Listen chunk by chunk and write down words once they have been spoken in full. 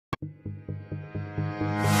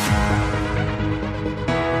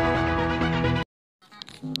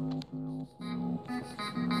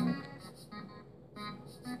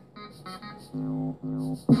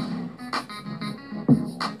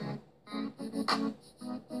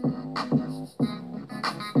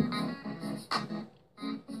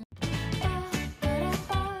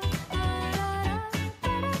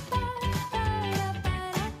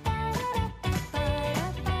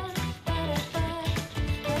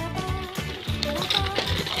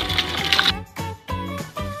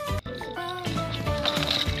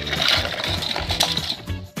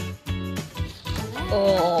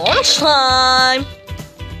Oh, lunchtime!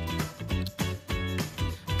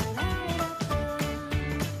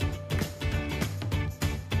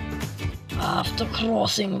 After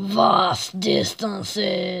crossing vast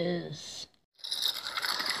distances.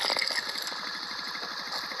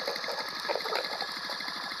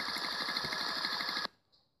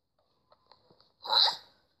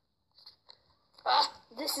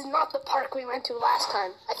 This is not the park we went to last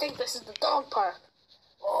time. I think this is the dog park.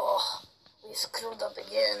 Oh, we screwed up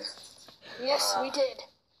again. Yes, we did.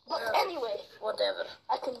 But anyway, Whatever.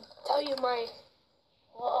 I can tell you my...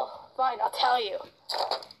 Well, fine, I'll tell you.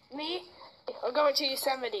 Me, we're going to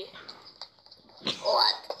Yosemite.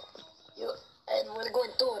 What? And we're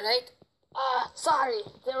going too, right? Sorry,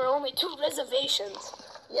 there were only 2 reservations.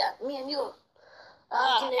 Yeah, me and you.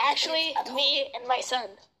 Actually, me and my son.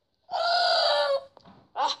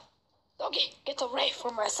 Okay, get away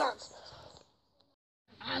from my son.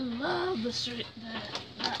 I love the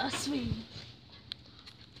swing.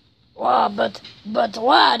 Wow, but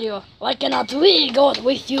Wario, why cannot we go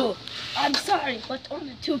with you? I'm sorry, but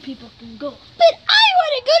only 2 people can go. But I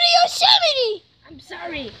want to go to Yosemite! I'm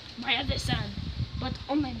sorry, my other son, but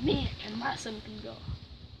only me and my son can go.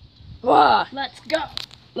 Wow, Let's go.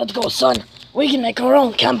 let's go, son. We can make our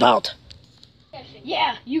own campout.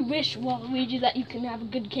 Yeah, you wish, Waluigi, that you can have a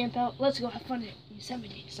good camp out. Let's go have fun at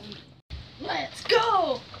Yosemite, son. Let's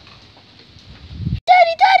go!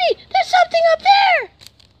 Daddy, there's something up there!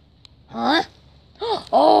 Huh?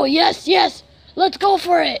 Oh, yes, yes. Let's go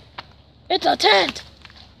for it. It's a tent.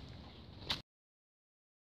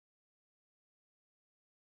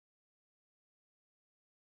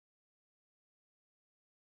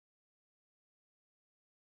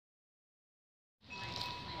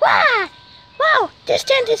 Wow, this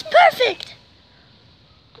tent is perfect!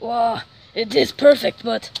 Wow, it is perfect,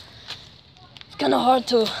 but it's kind of hard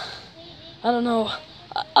to, I don't know.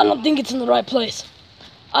 I don't think it's in the right place.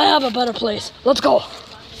 I have a better place. Let's go.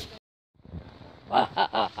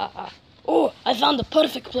 Oh, I found the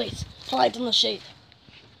perfect place. Right in the shade.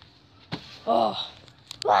 Oh.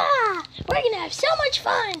 Wow, we're gonna have so much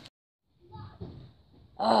fun!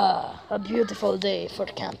 Ah, a beautiful day for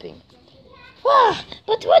camping. Wow,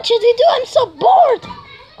 but what should we do? I'm so bored!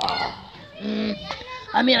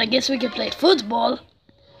 I mean, I guess we could play football.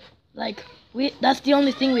 Like, that's the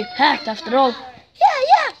only thing we packed after all.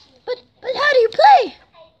 Yeah, but how do you play?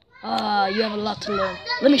 You have a lot to learn.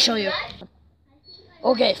 Let me show you.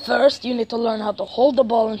 Okay, first you need to learn how to hold the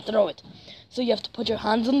ball and throw it. So you have to put your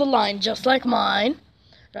hands on the line, just like mine,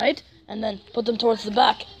 right? And then put them towards the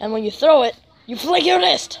back. And when you throw it, you flick your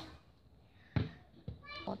wrist.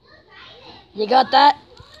 You got that?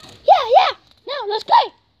 Yeah, now let's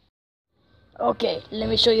play! Okay, let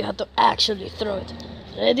me show you how to actually throw it.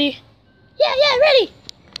 Ready? Yeah, ready!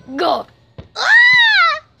 Go!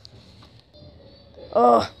 Ah!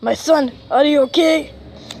 Oh, my son, are you okay?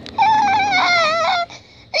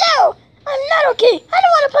 No, I'm not okay. I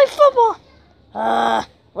don't want to play football.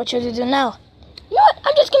 What should you do now? You know what?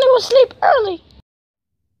 I'm just gonna go sleep early.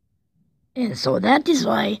 And so that is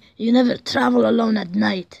why you never travel alone at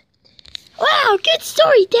night. Wow, good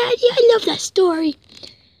story, Daddy. I love that story.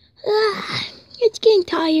 It's getting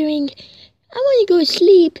tiring. I want to go to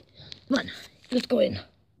sleep. Come on, let's go in.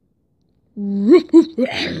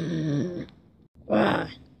 Wow,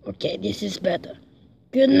 okay, this is better.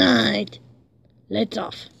 Good night. Let's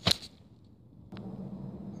off.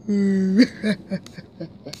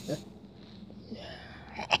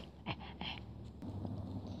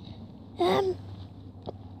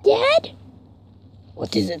 Dad?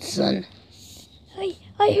 What is it, son?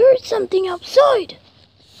 I heard something outside.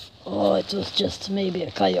 Oh, it was just maybe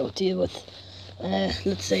a coyote with,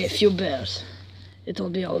 let's say, a few bears.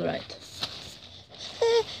 It'll be all right.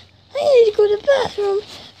 I need to go to the bathroom.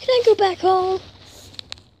 Can I go back home?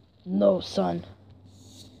 No, son.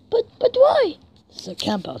 But why? It's a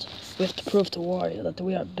campout. We have to prove to Wario that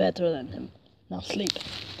we are better than him. Now sleep.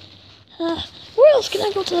 Where else can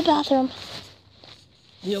I go to the bathroom?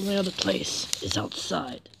 The only other place is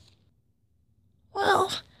outside.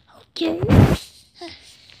 Well, okay.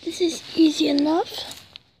 This is easy enough.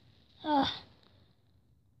 I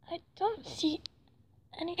don't see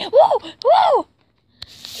any... Whoa!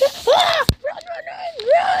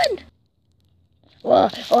 Run!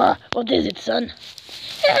 What is it, son?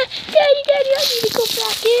 Daddy, I need to go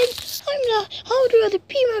back in. I would rather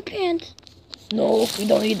pee my pants. No, we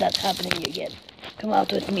don't need that happening again. Come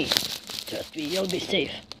out with me. Trust me, you'll be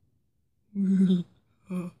safe.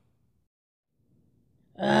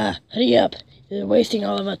 Hurry up. You're wasting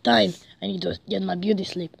all of our time. I need to get my beauty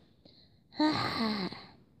sleep. Thanks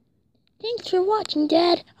for watching,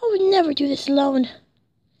 Dad. I would never do this alone.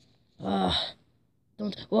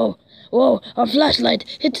 Don't. Whoa, our flashlight.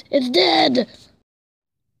 It's dead.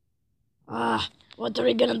 What are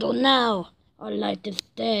we gonna do now? Our light is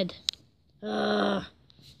dead. Where's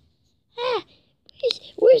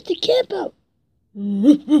the campout?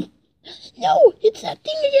 No, it's that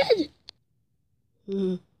thing again.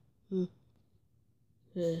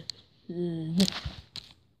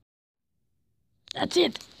 That's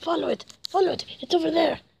it. Follow it. It's over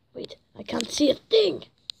there. Wait, I can't see a thing.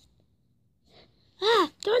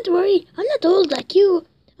 Don't worry. I'm not old like you.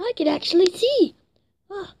 I can actually see.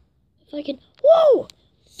 If I can... Whoa!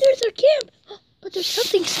 There's our camp. But there's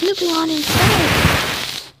something snooping on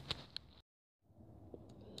inside.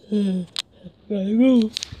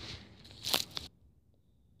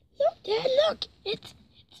 Look, Dad, look. It's...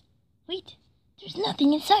 Wait, there's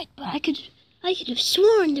nothing inside, but I could have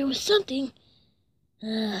sworn there was something.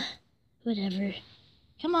 Whatever.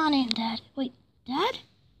 Come on in, Dad. Wait, Dad?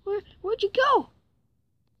 Where'd you go?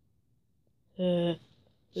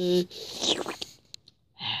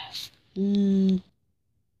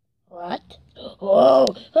 What? Whoa!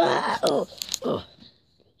 Dad! Whoa!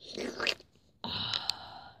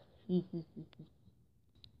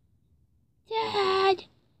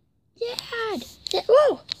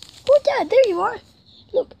 Oh, Dad, there you are.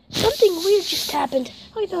 Look, something weird just happened.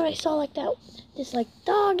 I thought I saw like that, this like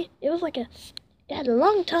dog. It was like it had a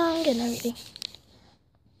long tongue and everything.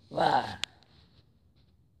 Wow.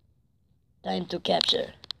 Time to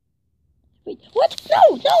capture. Wait, what?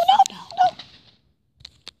 No! No!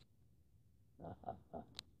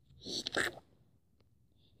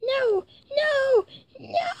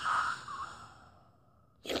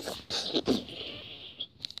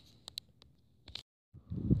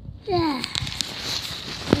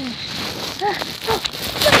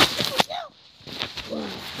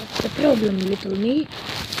 What's the problem, little me?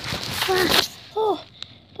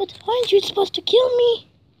 But aren't you supposed to kill me?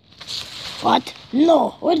 What?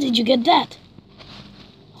 No, where did you get that?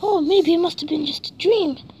 Oh, maybe it must have been just a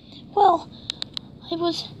dream. Well, I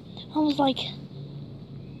was like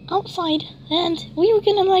outside and we were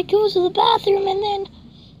gonna like go to the bathroom and then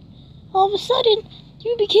all of a sudden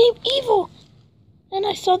you became evil. And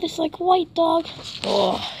I saw this like white dog.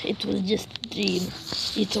 Oh, it was just a dream.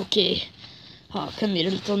 It's okay. Oh, come here,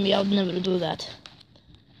 little me. I would never do that.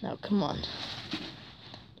 Now, come on.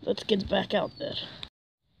 Let's get back out there.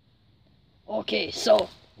 Okay, so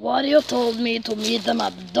Wario told me to meet them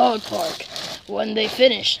at the dog park when they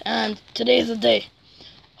finish, and today's the day.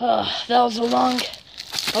 That was a long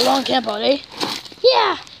camp out, eh?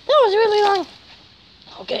 Yeah, that was really long.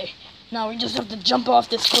 Okay, now we just have to jump off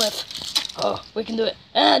this cliff. Oh, we can do it.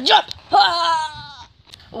 And jump!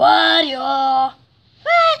 Wario!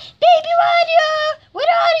 Baby Wario! Where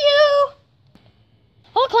are you?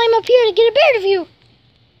 I'll climb up here to get a better view.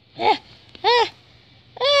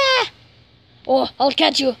 Oh, I'll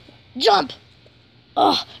catch you. Jump!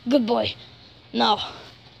 Oh, good boy. Now,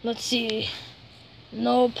 let's see.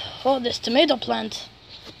 Nope. Oh, this tomato plant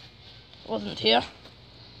wasn't here.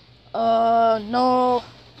 No.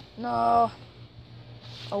 Oh,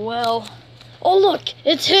 well. Oh, look!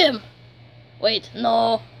 It's him! Wait,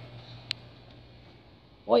 no.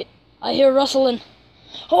 Wait, I hear rustling.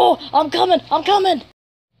 Oh, I'm coming!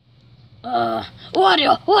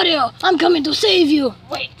 Wario, I'm coming to save you!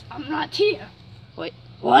 Wait, I'm not here. Wait,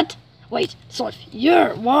 what? Wait, so if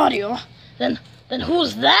you're Wario, then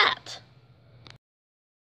who's that?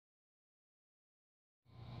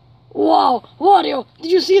 Wow, Wario,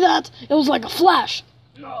 did you see that? It was like a flash.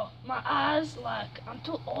 No, my eyes, like, I'm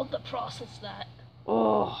too old to process that.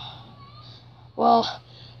 Oh, well,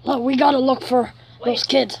 look, we gotta look for those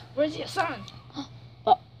kids. Where's your son?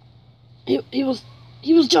 He was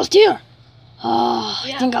just here. Yeah.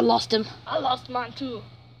 I think I lost him. I lost mine too.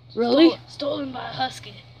 Really? Stolen by a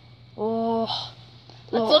husky. Oh.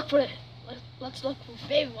 Let's look for it. Let's look for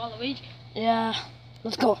Baby Waluigi. Yeah,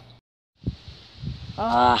 let's go.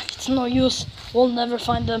 It's no use. We'll never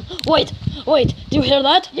find them. Wait, do you hear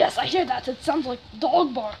that? Yes, I hear that. It sounds like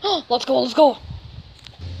dog bark. Let's go.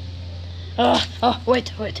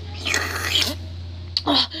 Wait.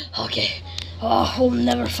 Okay. We'll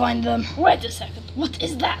never find them. Wait a second. What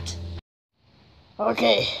is that?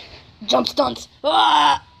 Okay. Jump stunts.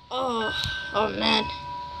 Oh. Oh man.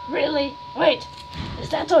 Really? Wait, is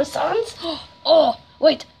that our son's? Oh,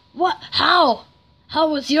 wait. What? How? How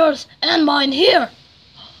was yours and mine here?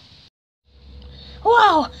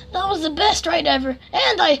 Wow, that was the best ride ever.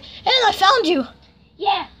 And I found you.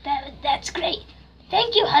 Yeah, that's great.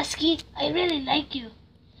 Thank you, Husky. I really like you.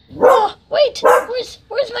 Oh, wait,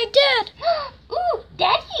 where's my dad? Ooh,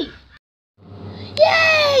 Daddy!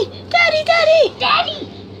 Yay! Daddy! Daddy!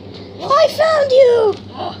 I found you!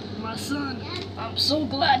 Oh, my son. I'm so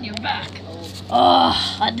glad you're back.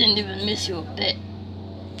 Oh, I didn't even miss you a bit.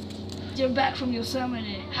 You're back from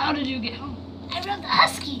Yosemite. How did you get home? I rode the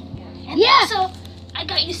Husky. And Yeah. also, I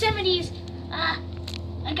got Yosemite's,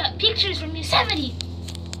 I got pictures from Yosemite.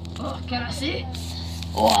 Oh, can I see?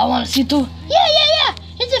 Oh, I want to see too. Yeah.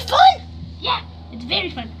 Is it fun? Yeah, it's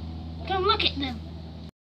very fun. Come look at them.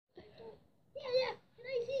 Yeah. Can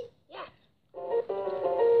I see? Yeah.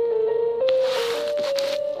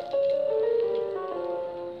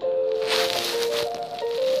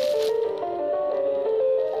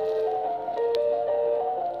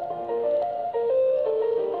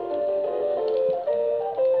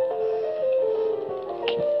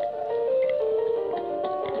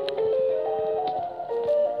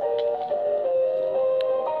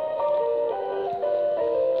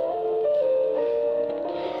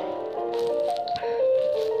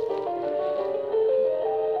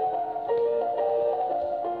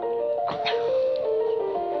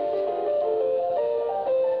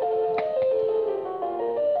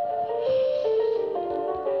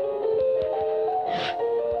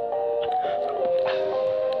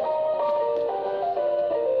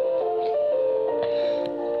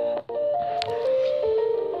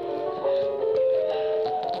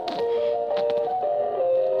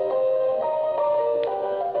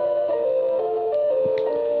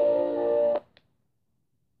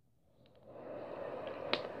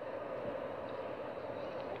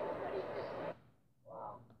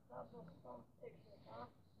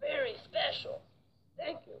 Very special.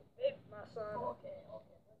 Thank you, babe, my son. Okay.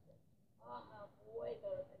 I'll have way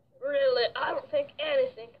better pictures. Really, I don't think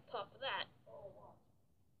anything can top that.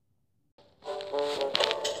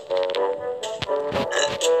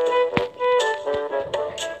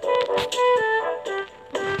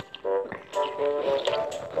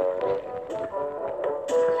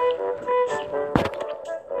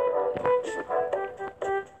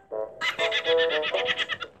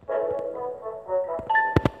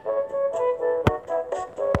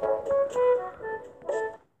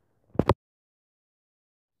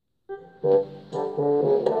 As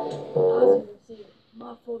you can see,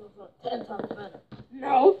 my photos are 10 times better.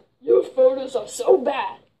 No, your photos are so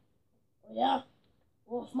bad. Oh, yeah?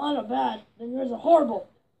 Well, if mine are bad, then yours are horrible.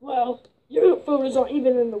 Well, your photos aren't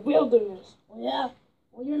even in the wilderness. Oh, yeah?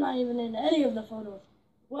 Well, you're not even in any of the photos.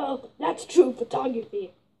 Well, that's true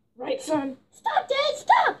photography. Right, son? Stop, Dad,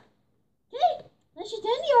 stop! Okay, let's just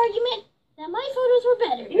end the argument that my photos were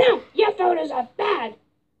better. No, your photos are bad.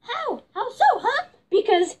 How? How so, huh?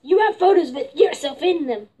 Because you have photos with yourself in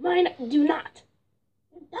them. Mine do not.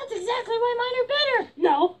 That's exactly why mine are better.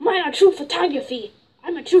 No, mine are true photography.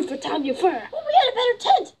 I'm a true photographer. Well, we had a better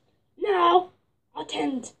tent. No, our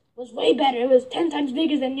tent was way better. It was 10 times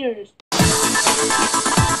bigger than yours.